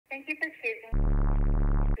Thank you for choosing.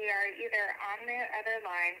 We are either on the other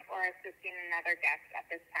line or assisting another guest at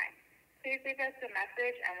this time. Please leave us a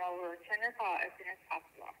message and we'll return your call as soon as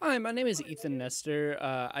possible. Hi, my name is Ethan Nestor.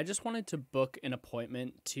 I just wanted to book an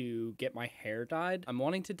appointment to get my hair dyed. I'm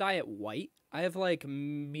wanting to dye it white. I have like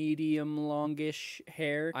medium longish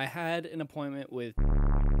hair. I had an appointment with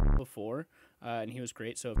before, and he was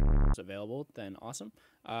great, so if it's available, then awesome.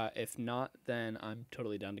 If not, then I'm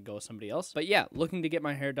totally down to go with somebody else. But yeah, looking to get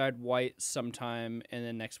my hair dyed white sometime in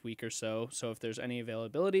the next week or so. So if there's any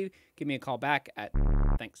availability, give me a call back at...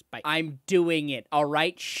 Thanks, bye. I'm doing it, all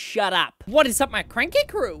right? Shut up. What is up, my cranky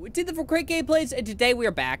crew? It's Ethan from CrankGameplays, and today we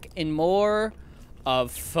are back in more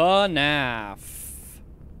of FNAF.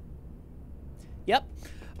 Yep.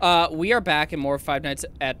 We are back in more Five Nights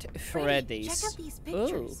at Freddy's. Check out these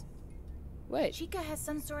pictures. Ooh. Wait. Chica has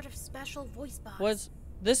some sort of special voice box.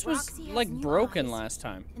 This was Roxy like has new broken eyes, last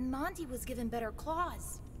time. And Monty was given better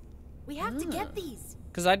claws. We have to get these.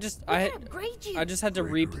 Cause I just had to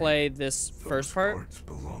replay this first part. Parts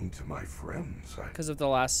belong to my friends. Because of the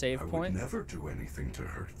last save I point. would never do anything to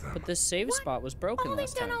hurt them. But this save spot was broken All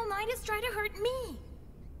last they've time. done all night is try to hurt me.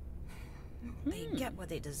 They get what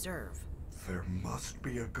they deserve. There must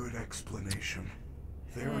be a good explanation.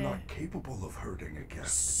 They are not capable of hurting a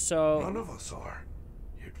guest. So none of us are.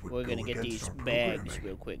 It would we're gonna go get these against our bags programming.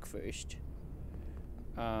 real quick first.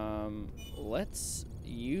 Let's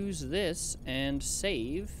use this and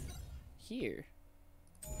save here.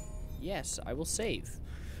 Yes, I will save.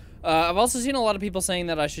 I've also seen a lot of people saying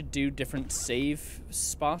that I should do different save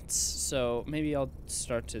spots, so maybe I'll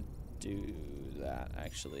start to do that,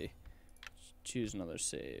 actually. Choose another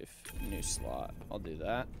save, new slot. I'll do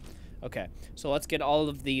that. Okay, so let's get all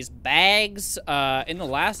of these bags in the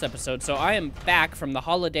last episode. So I am back from the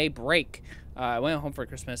holiday break. I went home for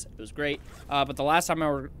Christmas. It was great. But the last time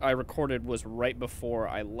I recorded was right before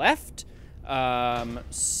I left.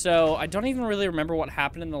 So I don't even really remember what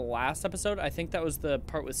happened in the last episode. I think that was the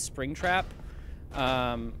part with Springtrap.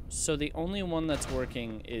 So the only one that's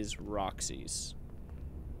working is Roxy's,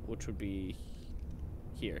 which would be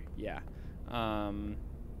here. Yeah.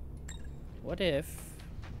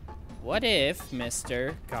 What if,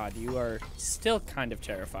 mister... God, you are still kind of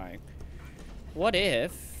terrifying. What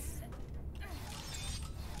if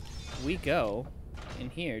we go in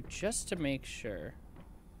here just to make sure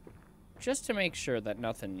that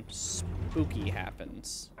nothing spooky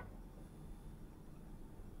happens?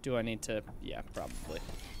 Do I need to... Yeah, probably.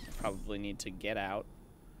 Probably need to get out.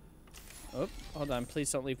 Oh, hold on.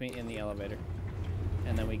 Please don't leave me in the elevator.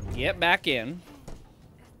 And then we get back in.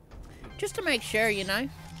 Just to make sure, you know?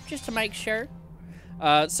 Just to make sure.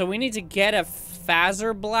 So we need to get a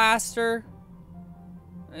phaser blaster,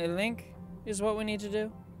 I think, is what we need to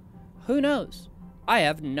do. Who knows? I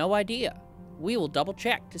have no idea. We will double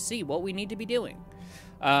check to see what we need to be doing.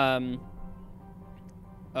 Oh,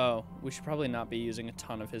 we should probably not be using a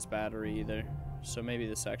ton of his battery either. So maybe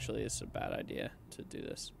this actually is a bad idea to do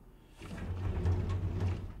this.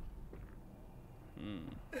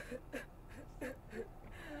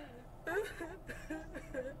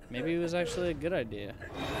 Maybe it was actually a good idea.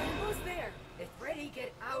 Almost there. Hey, Freddy,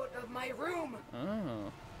 get out of my room.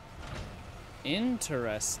 Oh.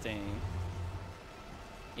 Interesting.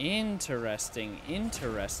 Interesting.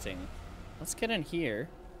 Interesting. Let's get in here.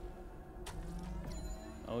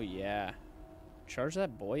 Oh, yeah. Charge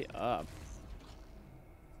that boy up.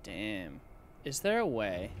 Damn. Is there a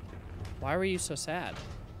way? Why were you so sad?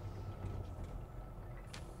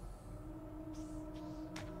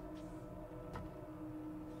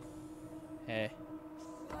 Hey.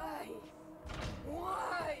 Why?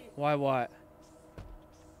 Why? Why what?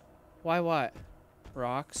 Why what?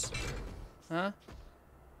 Rocks? Huh?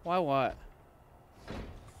 Why what?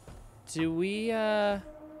 Do we,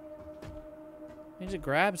 need to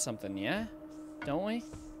grab something, yeah? Don't we?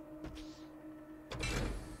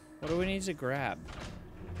 What do we need to grab?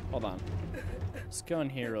 Hold on. Let's go in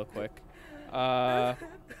here real quick.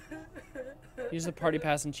 Use the party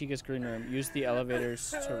pass in Chica's green room. Use the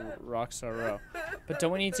elevators to Rockstar Row. But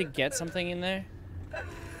don't we need to get something in there?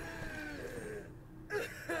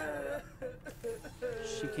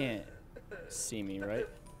 She can't see me, right?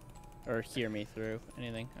 Or hear me through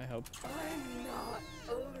anything, I hope. I'm not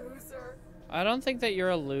a loser. I don't think that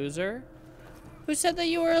you're a loser. Who said that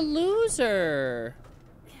you were a loser?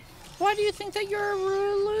 Why do you think that you're a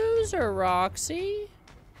loser, Roxy?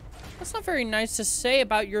 That's not very nice to say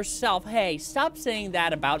about yourself. Hey, stop saying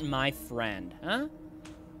that about my friend, huh?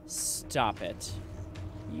 Stop it.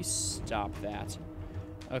 You stop that.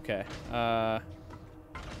 Okay,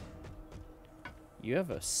 you have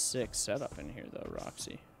a sick setup in here, though,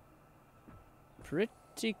 Roxy.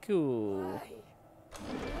 Pretty cool.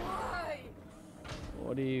 Why?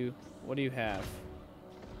 What do you have?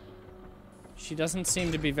 She doesn't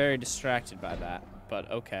seem to be very distracted by that,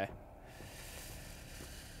 but okay.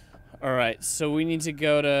 All right, so we need to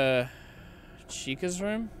go to Chica's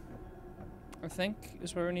room, I think,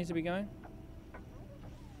 is where we need to be going.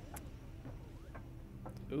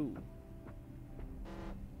 Ooh.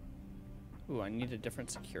 Ooh, I need a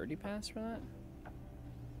different security pass for that?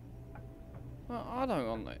 Well, I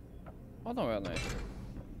don't know.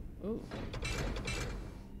 Ooh.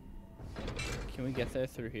 Can we get there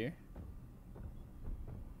through here?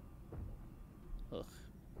 Ugh.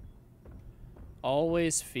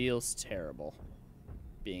 Always feels terrible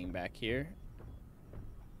being back here.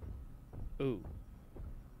 Ooh.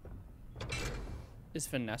 Is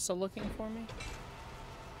Vanessa looking for me?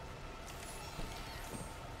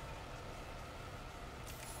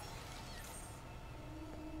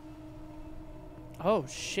 Oh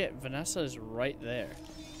shit, Vanessa is right there.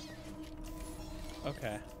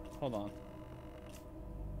 Okay, hold on.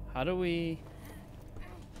 How do we...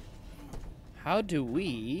 I didn't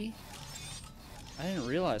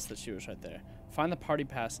realize that she was right there. Find the party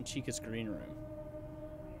pass in Chica's green room.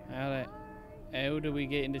 How do we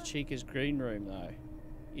get into Chica's green room though?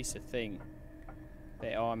 It's a thing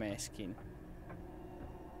that I'm asking.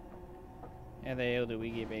 How the hell do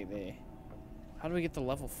we get back there? How do we get the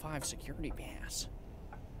level 5 security pass?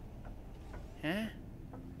 Huh?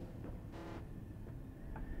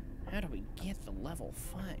 How do we get the level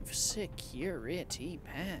 5 security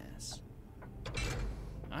pass?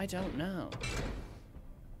 I don't know.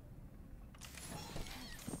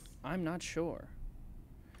 I'm not sure.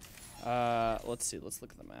 Let's see. Let's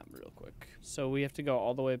look at the map real quick. So we have to go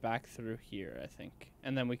all the way back through here, I think.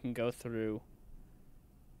 And then we can go through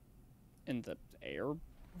in the air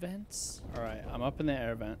vents. All right, I'm up in the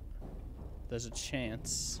air vent. There's a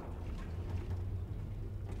chance.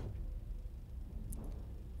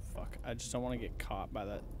 Fuck, I just don't want to get caught by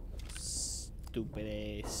that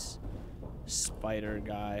stupid ass spider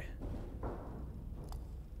guy.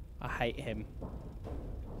 I hate him.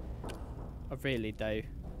 I really do.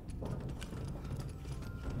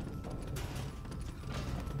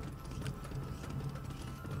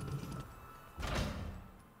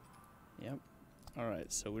 Yep.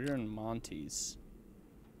 Alright, so we're in Monty's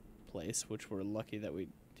place, which we're lucky that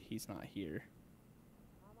he's not here.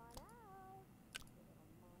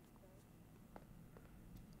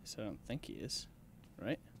 So I don't think he is,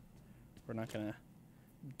 right? We're not gonna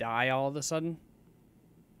die all of a sudden.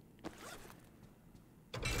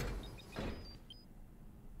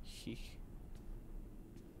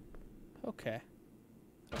 Okay.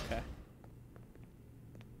 Okay.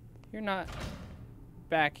 You're not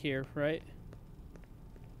back here, right?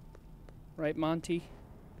 Right, Monty?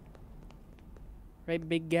 Right,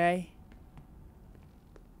 big guy?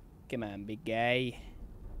 Come on, big guy.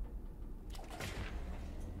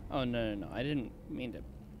 Oh, no. I didn't mean to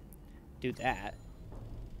do that.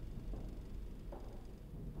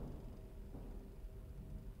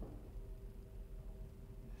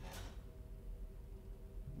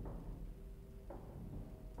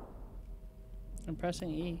 I'm pressing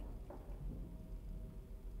E.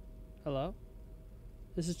 Hello?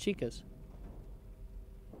 This is Chica's.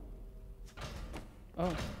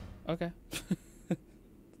 Oh, okay.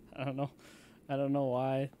 I don't know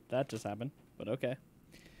why that just happened, but okay.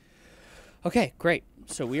 Okay, great.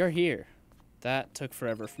 So we are here. That took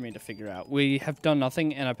forever for me to figure out. We have done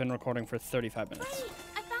nothing, and I've been recording for 35 minutes. Freddy,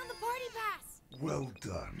 I found the party pass. Well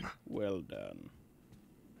done. Well done.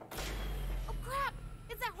 Oh crap!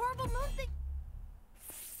 It's that horrible moon thing.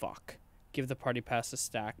 Fuck. Give the party pass to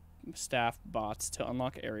staff bots to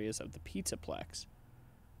unlock areas of the Pizzaplex.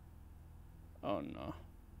 Oh no.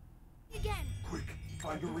 Again. Quick,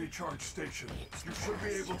 find a recharge station. You should be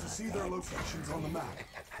able to see their locations on the map.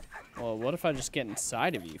 Well, what if I just get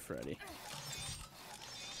inside of you, Freddy?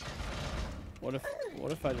 What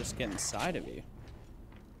if I just get inside of you?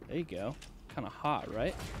 There you go. Kind of hot,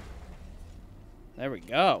 right? There we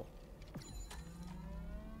go.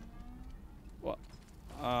 What?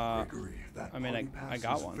 Gregory, that I mean, party I pass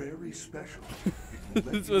got is one. very special. It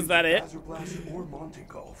will let you Was that into it? Hazard Blast or Monte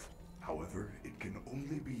Golf. However, it can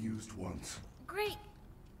only be used once. Great.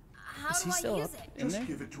 How Is do he I still use up it? in Just there?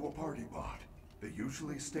 give it to a party bot. They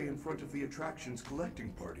usually stay in front of the attractions collecting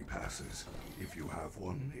party passes. If you have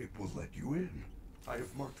one, it will let you in. I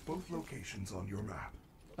have marked both locations on your map.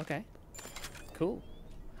 Okay. Cool.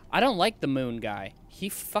 I don't like the moon guy. He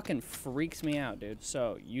fucking freaks me out, dude.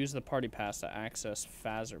 So, use the party pass to access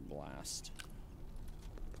Phaser Blast.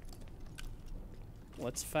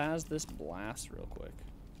 Let's phase this blast real quick.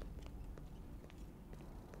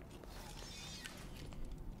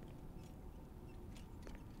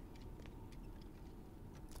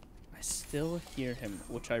 still hear him,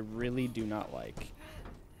 which I really do not like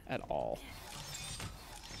at all.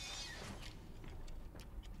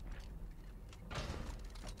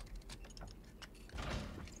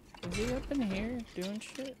 Is he up in here doing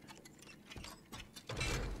shit?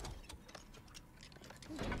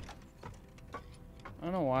 I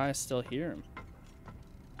don't know why I still hear him.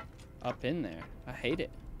 Up in there. I hate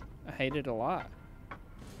it. I hate it a lot.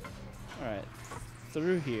 Alright.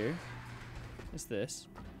 Through here is this.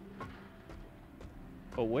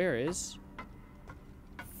 But where is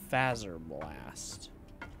Phaser Blast?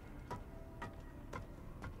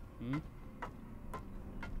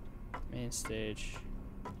 Main stage.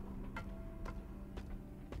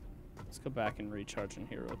 Let's go back and recharge in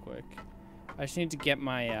here real quick. I just need to get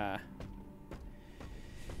my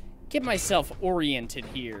get myself oriented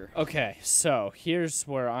here. Okay, so here's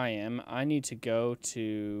where I am. I need to go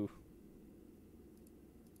to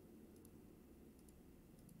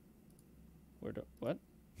what?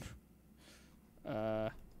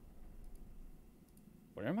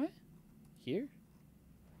 Where am I? Here?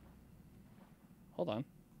 Hold on.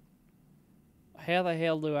 How the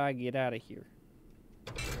hell do I get out of here?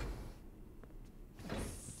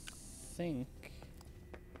 Think.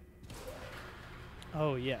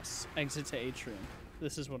 Oh, yes. Exit to atrium.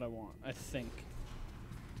 This is what I want, I think.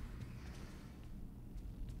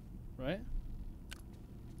 Right?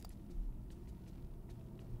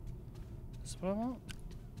 This is what I want?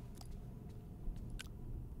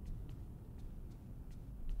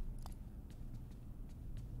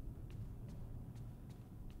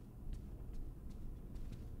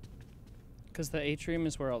 Because the atrium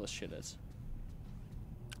is where all the shit is.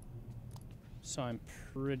 So I'm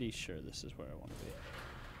pretty sure this is where I want to be.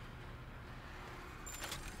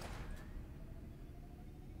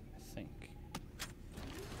 I think.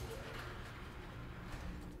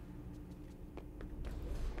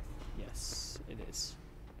 Yes, it is.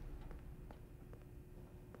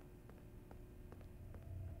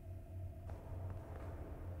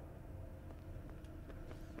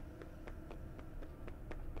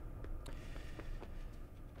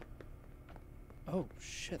 Oh,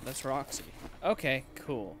 shit, that's Roxy. Okay,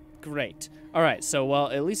 cool. Great. Alright, so,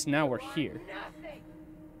 well, at least now we're here.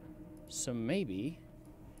 So maybe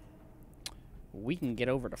we can get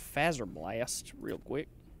over to Phaser Blast real quick.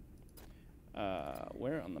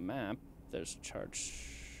 Where on the map? There's a charge.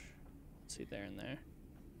 Let's see, there and there.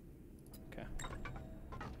 Okay.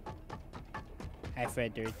 Hi,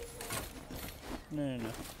 Fred, dude. No.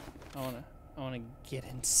 I wanna get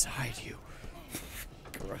inside you.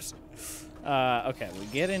 Gross. Okay, we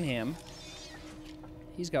get in him.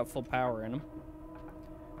 He's got full power in him.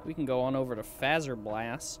 We can go on over to Phaser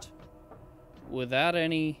Blast without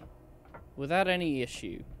any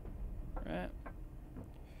issue. Right?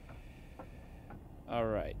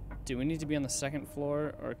 Alright. Do we need to be on the second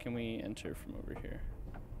floor, or can we enter from over here?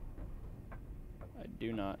 I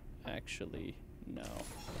do not actually know,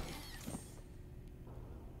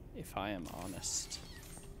 if I am honest.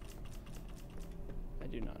 I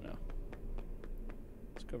do not know.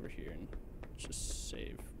 Let's go over here and just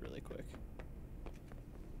save really quick.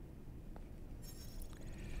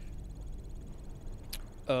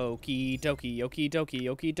 Okie dokie, okie dokie,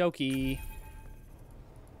 okie dokie.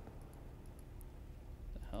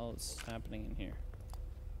 What the hell is happening in here?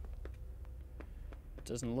 It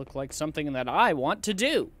doesn't look like something that I want to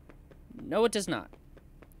do. No, it does not.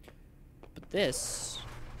 But this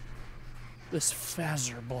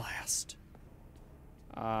Phaser Blast.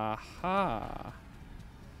 Aha.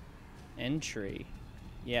 Entry.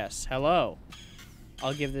 Yes, hello.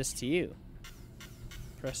 I'll give this to you.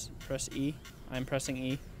 Press E. I'm pressing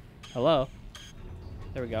E. Hello.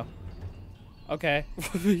 There we go. Okay.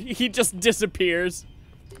 He just disappears.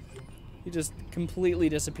 He just completely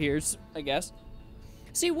disappears, I guess.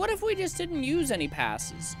 See, what if we just didn't use any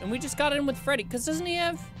passes and we just got in with Freddy? Because doesn't he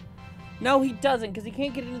have... No, he doesn't, because he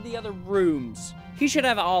can't get into the other rooms. He should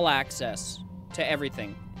have all access to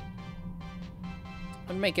everything.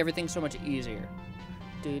 It'd make everything so much easier.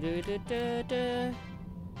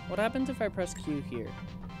 What happens if I press Q here?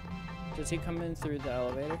 Does he come in through the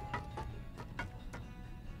elevator?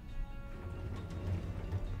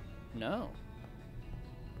 No.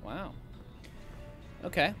 Wow.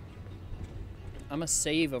 Okay. I'm gonna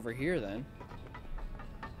save over here then.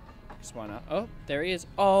 Just why not? Oh, there he is.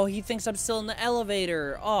 Oh, he thinks I'm still in the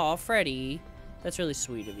elevator. Oh, Freddy. That's really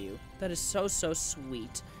sweet of you. That is so, so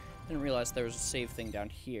sweet. Didn't realize there was a save thing down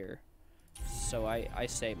here. So I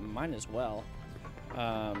say mine as well.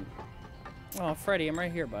 Oh, Freddy, I'm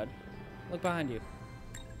right here, bud. Look behind you.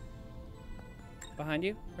 Behind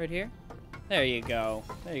you? Right here? There you go.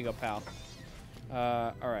 There you go, pal.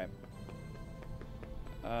 Alright.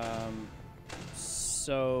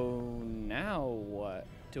 So now what?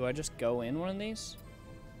 Do I just go in one of these?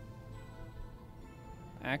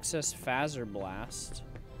 Access Phaser Blast.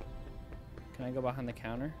 Can I go behind the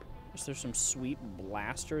counter? Is there some sweet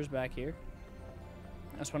blasters back here?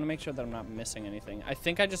 I just want to make sure that I'm not missing anything. I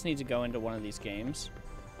think I just need to go into one of these games.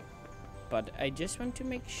 But I just want to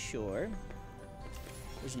make sure.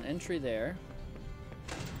 There's an entry there.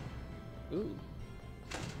 Ooh.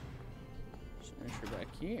 There's an entry back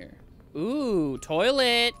here. Ooh,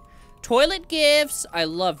 toilet! Toilet gifts! I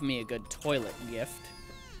love me a good toilet gift.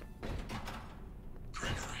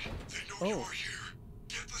 Gregory, they know you are here.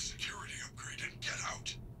 Get the security upgrade and get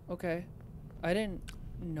out. Okay. I didn't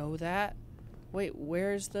know that. Wait,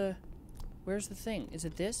 where's the thing? Is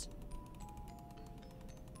it this?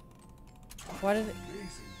 Why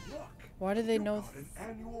did they know? Got an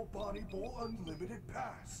annual Body Bowl Unlimited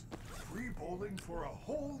Pass. Free bowling for a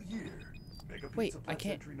whole year. Mega Wait, Pizza I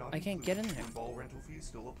Plus entry not can't get in included, there. and ball rental fees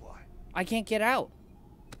still apply. I can't get out.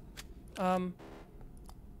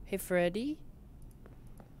 Hey Freddy?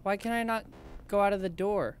 Why can I not go out of the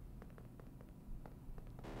door?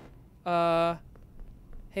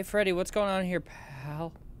 Hey Freddy, what's going on here,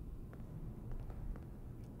 pal?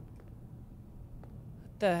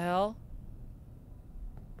 What the hell?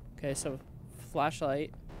 Okay, so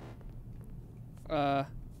flashlight.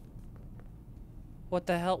 What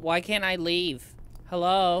the hell? Why can't I leave?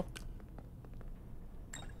 Hello?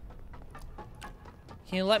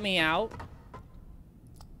 Can you let me out?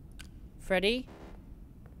 Freddy?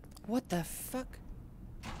 What the fuck?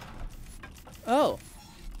 Oh.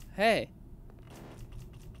 Hey.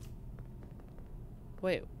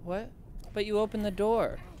 Wait, what? But you opened the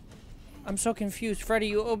door. I'm so confused. Freddy,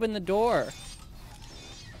 you opened the door.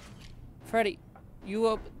 Freddy,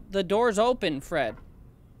 the door's open, Fred.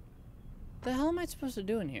 The hell am I supposed to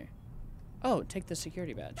do in here? Oh, take the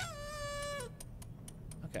security badge.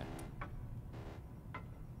 Okay.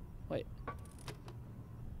 Wait.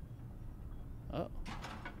 Oh.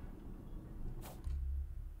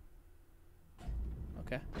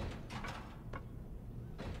 Okay.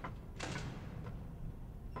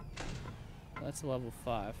 That's level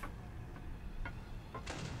 5.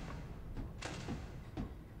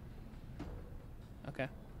 Okay.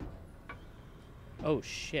 Oh,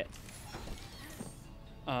 shit.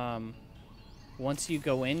 Once you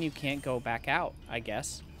go in, you can't go back out, I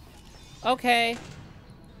guess. Okay.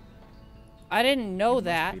 I didn't know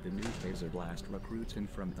that. Must be the new Phaser Blast recruiting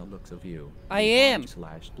from the looks of you. I am.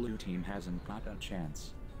 /blue team hasn't got a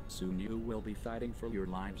chance. Soon you will be fighting for your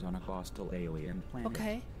lives on a hostile alien planet.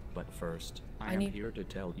 Okay. But first, I am here to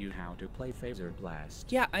tell you how to play Phaser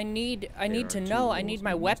Blast. Yeah, I need to There are know. two I need rules my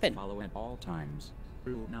you must weapon. Follow at all times.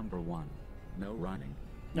 Rule number 1: no running.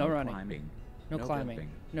 No running. Climbing. No climbing.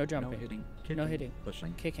 Jumping. No jumping. No hitting. No hitting.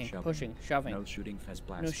 Pushing. Kicking. Shoving. Pushing. Shoving. No shooting Phas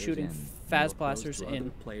blasters shooting in. Phas No blasters close to in.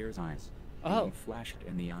 other players' eyes. Oh. Being flashed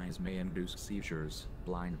in the eyes may induce seizures,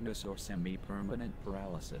 blindness, or semi-permanent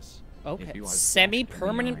paralysis. Okay. If you are Semi-permanent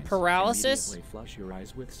flashed in the eyes, paralysis? immediately flush your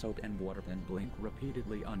eyes with soap and water, then blink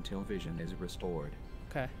repeatedly until vision is restored.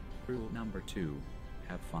 Okay. Rule number 2: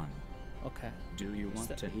 have fun. Okay. Do you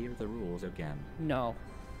want to hear the rules again? No.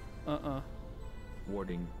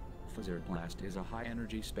 Warning: Phaser Blast is a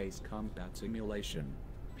high-energy space combat simulation.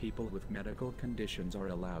 People with medical conditions are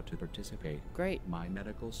allowed to participate. Great. My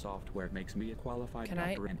medical software makes me a qualified Can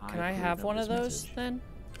I doctor, and can I approve have one this of those message. then?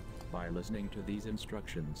 By listening to these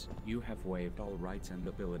instructions, you have waived all rights and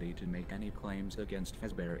ability to make any claims against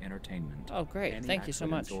Fazbear Entertainment. Oh, great. Any Thank you so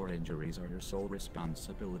much. accidents or injuries are your sole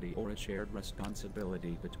responsibility or a shared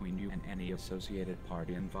responsibility between you and any associated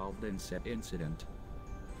party involved in said incident.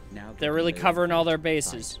 Now that They're really you covering all their fight,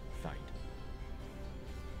 bases. Fight.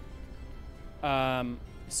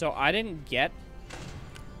 So I didn't get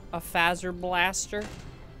a Phaser blaster.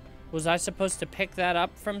 Was I supposed to pick that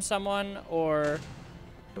up from someone, or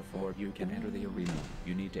Before you can enter the arena,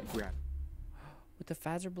 you need to grab. with the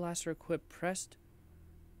Phaser blaster equipped, pressed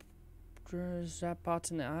zap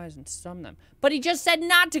bots in the eyes and stun them? But he just said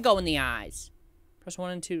not to go in the eyes. Press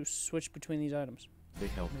 1 and 2 to switch between these items. The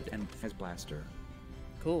helmet and Phas blaster.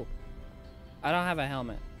 Cool. I don't have a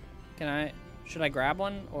helmet. Should I grab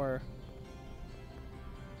one, or?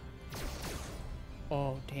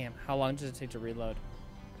 Oh, damn. How long does it take to reload?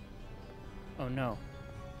 Oh, no.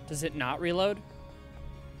 Does it not reload?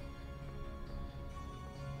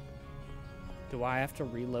 Do I have to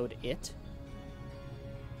reload it?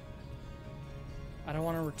 I don't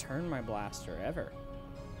want to return my blaster, ever.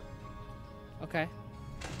 Okay.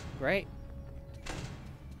 Great.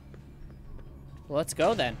 Let's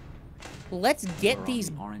go, then. Let's get You're on these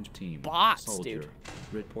the orange team. bots, Soldier. dude.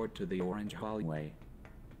 Report to the orange hallway.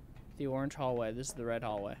 The orange hallway. This is the red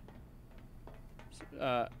hallway.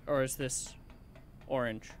 Or is this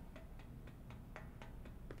orange?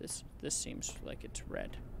 This seems like it's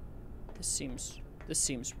red. This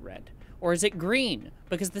seems red. Or is it green?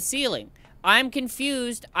 Because the ceiling. I'm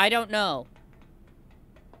confused. I don't know.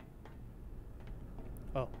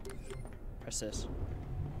 Oh. Press this.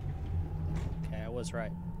 Okay, I was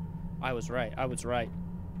right. I was right. I was right.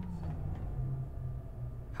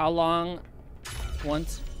 How long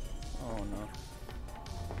once... Oh, no.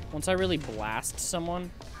 Once I really blast someone,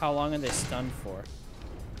 how long are they stunned for?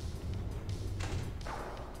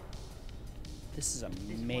 This is a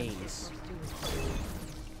maze.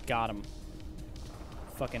 Got him.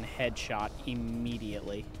 Fucking headshot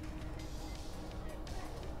immediately.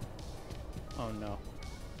 Oh no.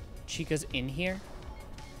 Chica's in here?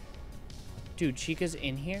 Dude, Chica's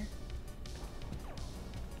in here?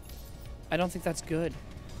 I don't think that's good.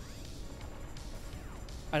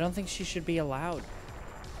 I don't think she should be allowed.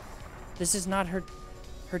 This is not her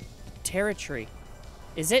territory.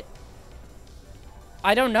 Is it?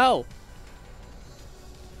 I don't know.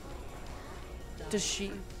 Does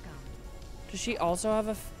she also have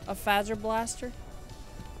a phaser blaster?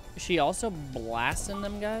 Is she also blasting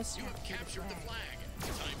them guys? You have captured the flag.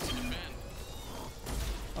 Time to defend.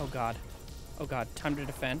 Oh god. Oh god. Time to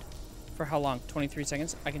defend. For how long? 23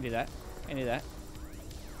 seconds? I can do that. I can do that.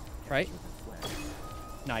 Right?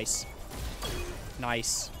 Nice.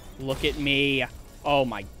 Nice. Look at me. Oh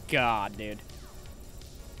my god, dude.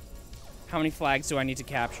 How many flags do I need to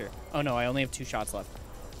capture? Oh no, I only have 2 shots left.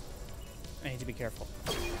 I need to be careful.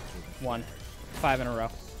 1. 5 in a row.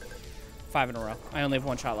 5 in a row. I only have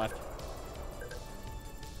 1 shot left.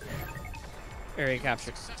 Area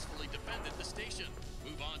captured. Successfully defended the station.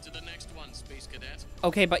 Move on to the next one, Space Cadet.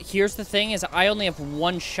 Okay, but here's the thing is I only have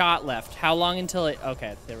 1 shot left. How long until it...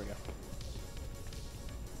 Okay, there we go.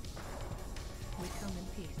 We come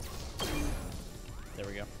in peace. There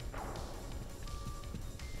we go.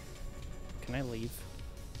 Can I leave?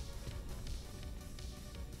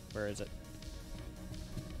 Where is it?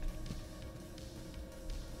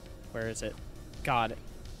 Where is it? God.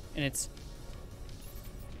 And it's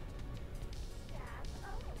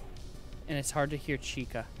hard to hear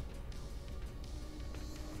Chica.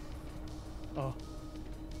 Oh.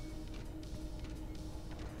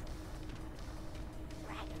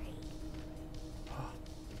 Oh.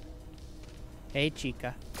 Hey,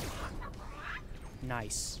 Chica.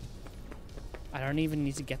 Nice. I don't even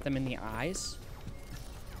need to get them in the eyes.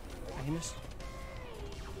 I can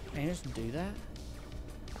just do that?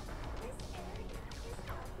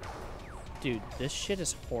 Dude, this shit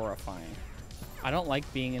is horrifying. I don't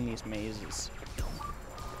like being in these mazes.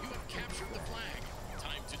 You have captured the flag.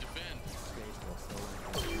 Time to defend.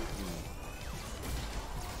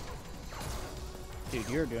 Dude,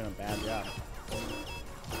 you're doing a bad job.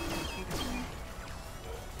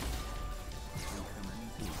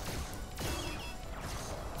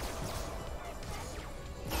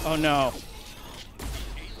 Oh no.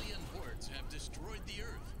 Alien hordes have destroyed the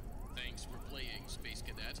Earth. Thanks for playing, Space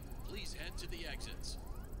Cadet. Please head to the exits.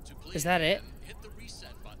 To play Is that it? again, hit the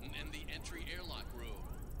reset button in the entry airlock room.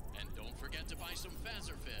 And don't forget to buy some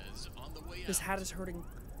Phaser Fizz on the way out. This hat is hurting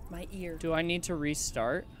my ear. Do I need to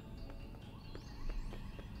restart?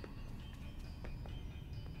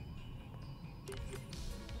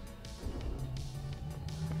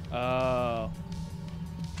 Oh.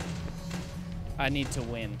 I need to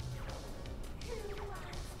win.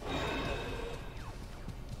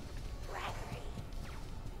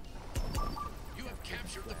 You have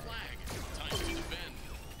captured the flag. Time to defend.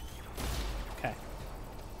 Okay.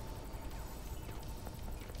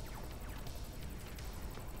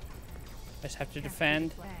 I just have to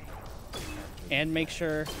defend and make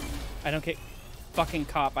sure I don't get fucking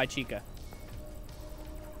caught by Chica.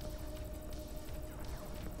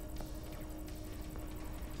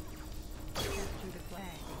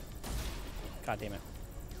 God damn it.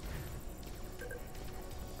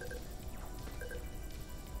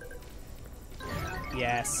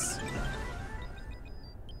 Yes.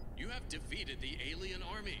 You have defeated the alien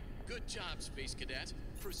army. Good job, Space Cadet.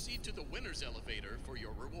 Proceed to the winner's elevator for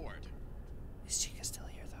your reward. Is Chica still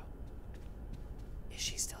here, though? Is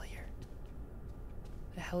she still here?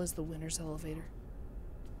 The hell is the winner's elevator?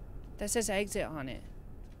 That says exit on it.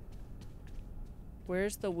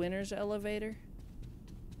 Where's the winner's elevator?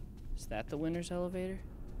 Is that the winner's elevator?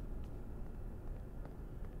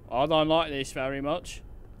 I don't like this very much.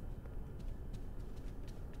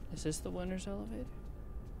 Is this the winner's elevator?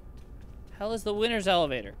 Hell is the winner's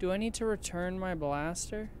elevator? Do I need to return my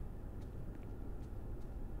blaster?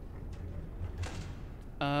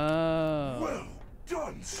 Oh. Well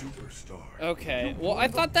done, superstar. Okay. You Well, I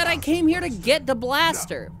won the thought that I battle, came here to Lester. get the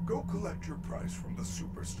blaster. Now, go collect your prize from the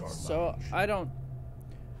superstar So, lounge.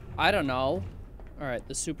 I don't know. All right,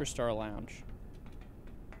 the Superstar Lounge.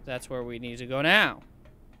 That's where we need to go now.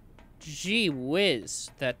 Gee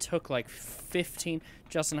whiz, that took like 15.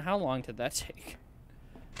 Justin, how long did that take?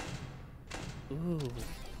 Ooh.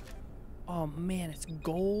 Oh man, it's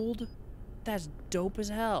gold? That's dope as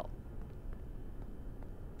hell.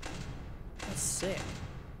 That's sick.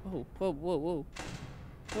 Whoa, whoa, whoa, whoa.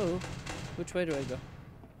 Whoa. Which way do I go?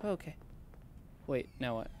 Okay. Wait,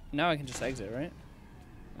 now what? Now I can just exit, right?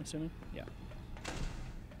 I'm assuming? Yeah.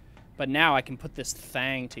 But now I can put this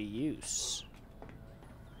thing to use.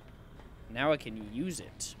 Now I can use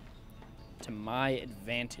it to my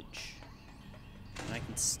advantage. And I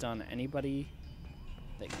can stun anybody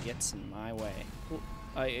that gets in my way. Well,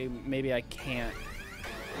 maybe I can't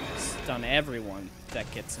stun everyone that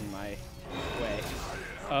gets in my way.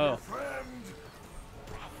 Oh.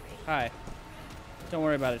 Hi. Don't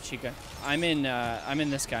worry about it, Chica. I'm in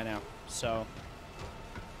this guy now, so.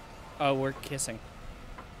 Oh, we're kissing.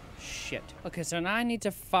 Shit. Okay, so now I need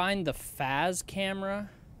to find the Faz camera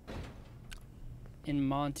in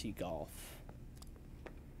Monty Golf.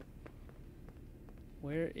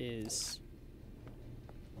 Where is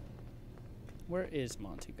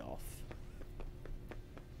Monty Golf?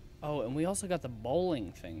 Oh, and we also got the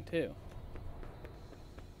bowling thing, too.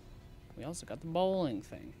 We also got the bowling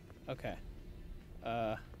thing. Okay.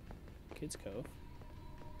 Kids Cove.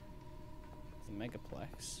 The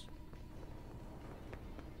Megaplex.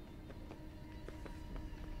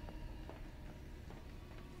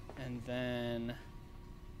 And then...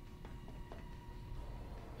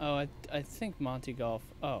 Oh, I think Monty Golf...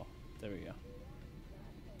 Oh, there we go.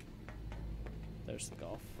 There's the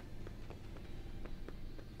golf.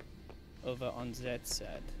 Over on that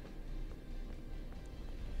side.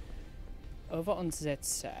 Over on that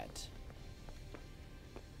side.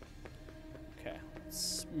 Okay,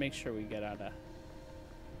 let's make sure we get out of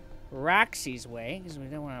Roxy's way, because we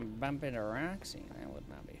don't want to bump into Roxy. That would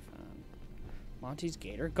not be fun. Monty's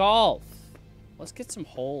Gator Golf. Let's get some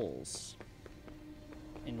holes.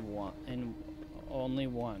 In only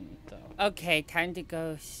one, though. Okay, time to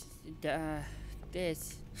go.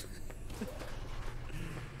 This.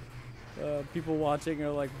 People watching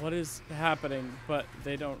are like, what is happening? But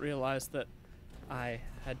they don't realize that I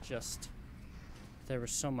had just... There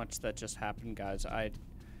was so much that just happened, guys. I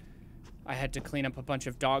had to clean up a bunch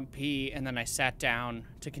of dog pee, and then I sat down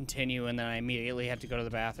to continue, and then I immediately had to go to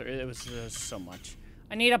the bathroom. It was so much.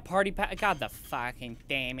 I need a party pass. God, the fucking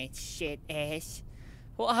damn it, shit ass.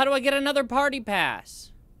 Well, how do I get another party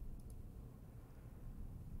pass?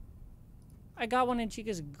 I got one in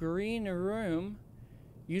Chica's green room.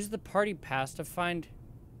 Use the party pass to find...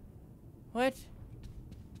 What?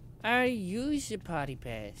 I already used the party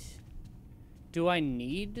pass. Do I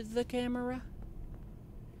need the camera?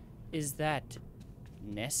 Is that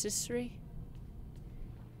necessary?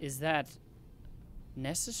 Is that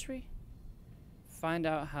necessary? Find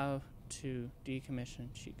out how to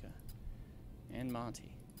decommission Chica and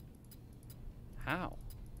Monty. How?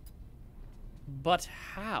 But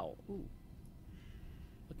how? Ooh.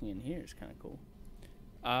 Looking in here is kind of cool.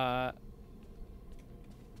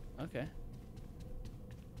 Okay.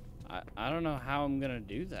 I don't know how I'm gonna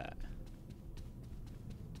do that.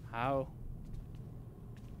 How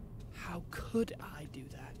could I do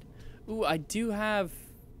that? Ooh, I do have...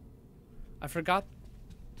 I forgot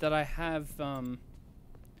that I have, I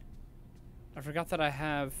forgot that I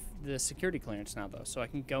have the security clearance now, though, so I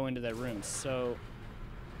can go into their rooms. So,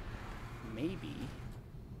 maybe...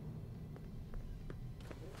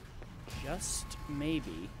 Just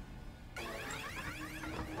maybe...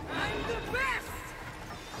 I'm the best!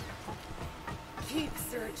 Keep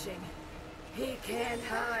searching. He can't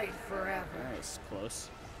hide forever. Nice,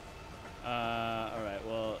 close. Alright,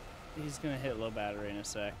 well, he's gonna hit low battery in a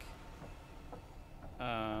sec.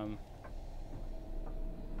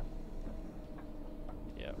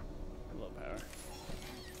 Yep, low power.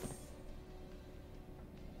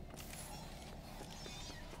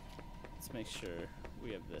 Let's make sure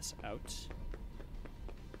we have this out.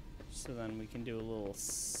 So then we can do a little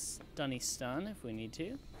stunny stun if we need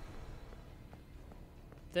to.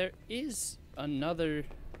 There is another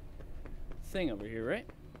thing over here, right?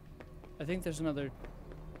 I think there's another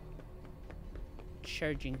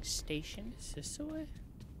charging station. Is this the way?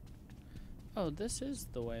 Oh, this is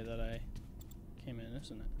the way that I came in,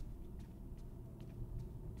 isn't it?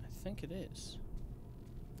 I think it is.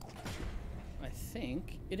 I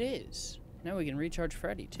think it is. Now we can recharge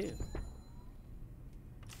Freddy, too.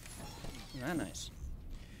 Isn't that nice?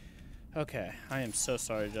 Okay, I am so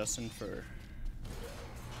sorry, Justin, for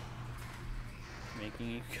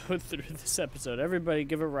making you go through this episode. Everybody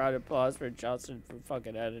give a round of applause for Justin for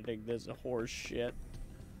fucking editing this horse shit.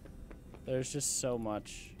 There's just so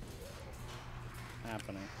much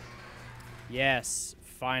happening. Yes,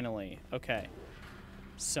 finally. Okay.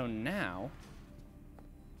 So now,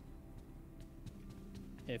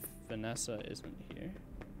 if Vanessa isn't here,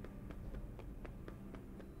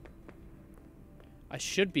 I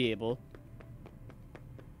should be able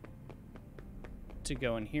to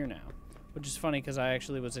go in here now. Which is funny because I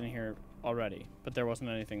actually was in here already, but there wasn't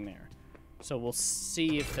anything there. So we'll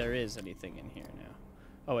see if there is anything in here now.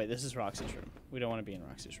 Oh wait, this is Roxy's room. We don't want to be in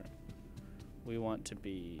Roxy's room. We want to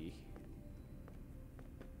be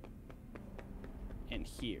in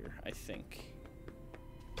here, I think.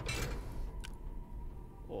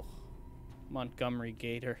 Oh, Montgomery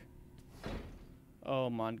Gator. Oh,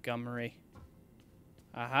 Montgomery.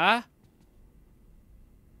 Uh-huh.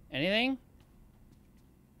 Anything?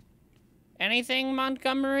 Anything,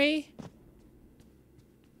 Montgomery?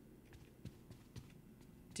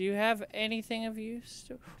 Do you have anything of use?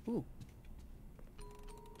 Ooh.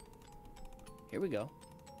 Here we go.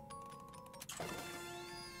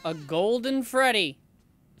 A golden Freddy.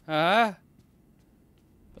 But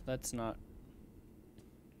that's not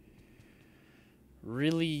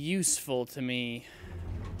really useful to me.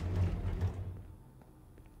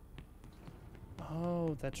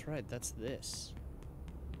 Oh, that's right. That's this.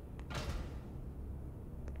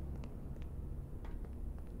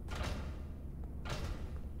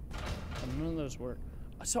 None of those work.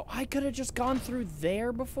 So I could have just gone through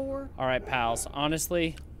there before? All right, pals.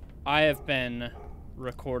 Honestly, I have been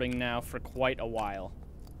recording now for quite a while.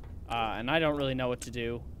 And I don't really know what to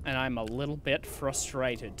do. And I'm a little bit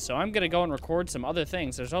frustrated. So I'm going to go and record some other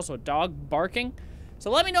things. There's also a dog barking. So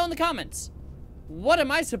let me know in the comments. What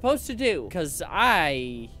am I supposed to do? Because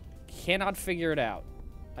I cannot figure it out.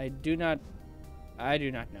 I do not know. I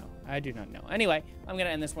do not know. Anyway, I'm going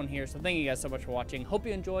to end this one here. So thank you guys so much for watching. Hope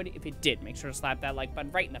you enjoyed. If you did, make sure to slap that like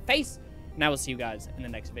button right in the face. And I will see you guys in the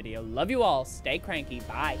next video. Love you all. Stay cranky.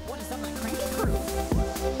 Bye. What is up, my cranky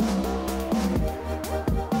crew?